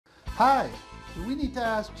Hi, do we need to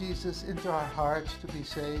ask Jesus into our hearts to be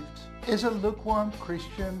saved? Is a lukewarm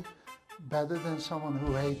Christian better than someone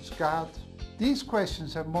who hates God? These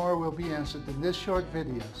questions and more will be answered in this short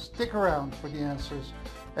video. Stick around for the answers.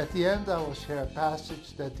 At the end, I will share a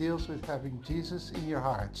passage that deals with having Jesus in your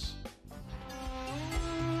hearts.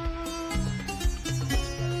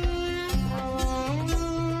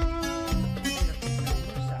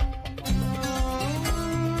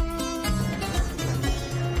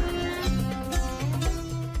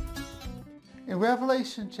 In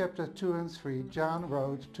Revelation chapter 2 and 3, John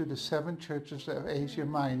wrote to the 7 churches of Asia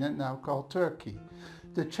Minor, now called Turkey.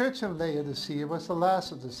 The church of Laodicea was the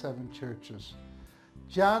last of the 7 churches.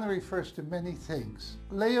 John refers to many things.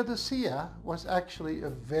 Laodicea was actually a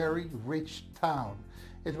very rich town.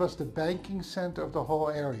 It was the banking center of the whole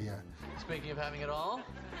area. Speaking of having it all.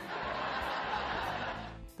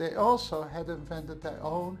 They also had invented their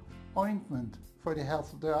own ointment for the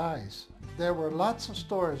health of their eyes. There were lots of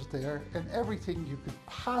stores there, and everything you could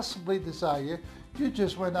possibly desire, you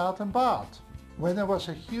just went out and bought. When there was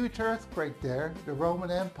a huge earthquake there, the Roman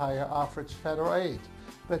Empire offered federal aid,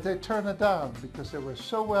 but they turned it down because they were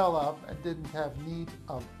so well off and didn't have need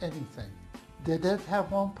of anything. They did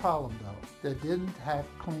have one problem though. They didn't have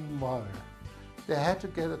clean water. They had to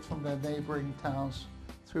get it from their neighboring towns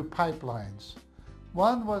through pipelines.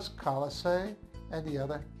 One was Colossae and the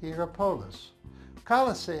other Hierapolis.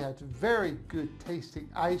 Colossae had very good tasting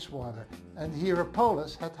ice water, and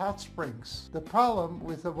Hierapolis had hot springs. The problem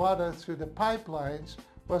with the water through the pipelines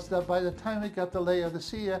was that by the time it got to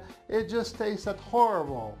Laodicea, it just tasted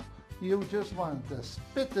horrible. You just wanted to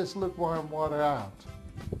spit this lukewarm water out.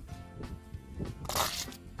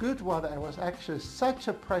 Good water was actually such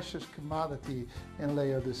a precious commodity in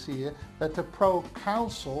Laodicea that the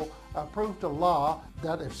pro-council approved a law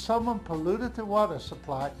that if someone polluted the water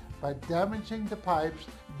supply by damaging the pipes,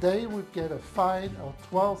 they would get a fine of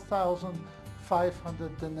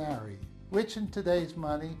 12,500 denarii, which in today's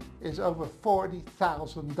money is over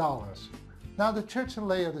 $40,000. Now the church in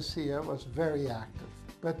Laodicea was very active,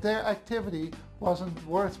 but their activity wasn't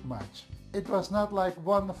worth much. It was not like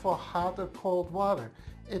wonderful hot or cold water.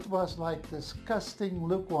 It was like disgusting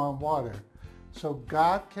lukewarm water. So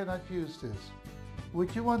God cannot use this.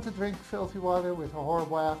 Would you want to drink filthy water with a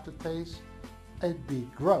horrible aftertaste? It'd be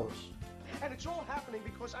gross. And it's all happening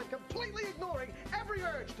because I'm completely ignoring every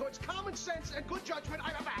urge towards common sense and good judgment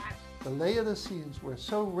I've ever had. The Laodiceans were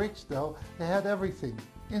so rich though, they had everything.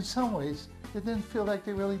 In some ways, they didn't feel like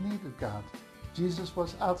they really needed God. Jesus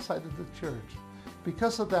was outside of the church.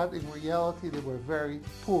 Because of that, in reality, they were very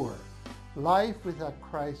poor. Life without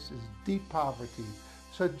Christ is deep poverty.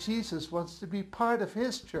 So Jesus wants to be part of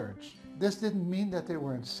his church. This didn't mean that they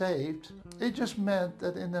weren't saved. It just meant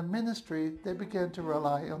that in their ministry, they began to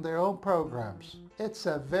rely on their own programs. It's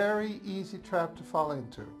a very easy trap to fall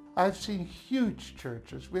into. I've seen huge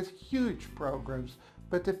churches with huge programs,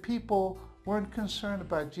 but the people weren't concerned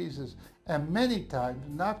about Jesus, and many times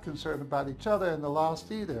not concerned about each other and the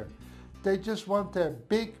lost either. They just want their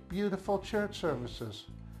big, beautiful church services.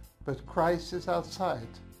 But Christ is outside.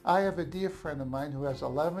 I have a dear friend of mine who has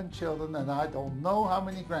 11 children and I don't know how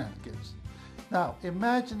many grandkids. Now,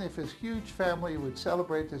 imagine if his huge family would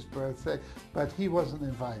celebrate his birthday, but he wasn't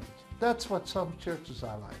invited. That's what some churches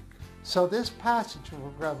are like. So this passage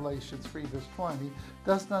of Revelation 3 verse 20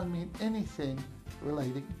 does not mean anything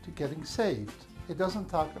relating to getting saved. It doesn't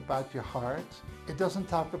talk about your heart. It doesn't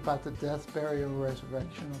talk about the death, burial, and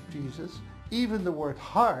resurrection of Jesus. Even the word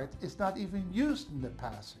heart is not even used in the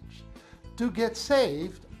passage. To get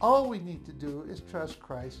saved, all we need to do is trust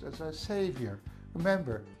Christ as our Savior.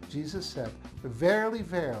 Remember, Jesus said, "Verily,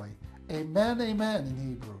 verily, amen, amen" in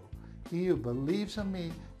Hebrew. He who believes in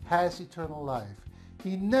me has eternal life.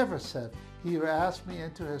 He never said, "He who asks me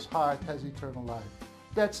into his heart has eternal life."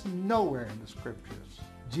 That's nowhere in the scriptures.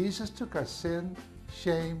 Jesus took our sin,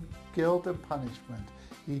 shame, guilt, and punishment.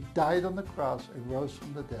 He died on the cross and rose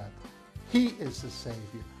from the dead. He is the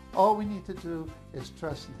Savior. All we need to do is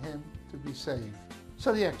trust in him to be saved.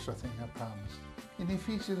 So the extra thing I promised. In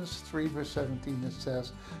Ephesians 3 verse 17 it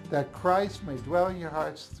says that Christ may dwell in your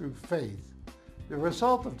hearts through faith. The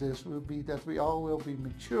result of this will be that we all will be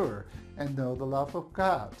mature and know the love of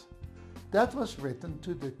God. That was written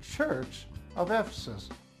to the church of Ephesus,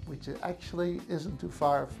 which actually isn't too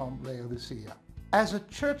far from Laodicea. As a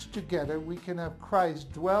church together, we can have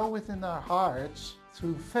Christ dwell within our hearts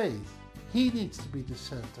through faith. He needs to be the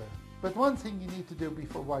center. But one thing you need to do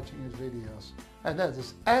before watching his videos, and that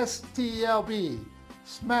is STLB.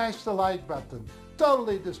 Smash the like button.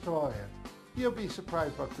 Totally destroy it. You'll be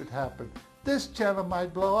surprised what could happen. This channel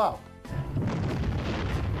might blow up.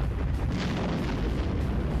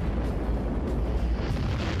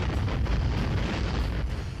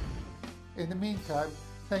 In the meantime,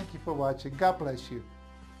 thank you for watching. God bless you.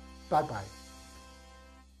 Bye-bye.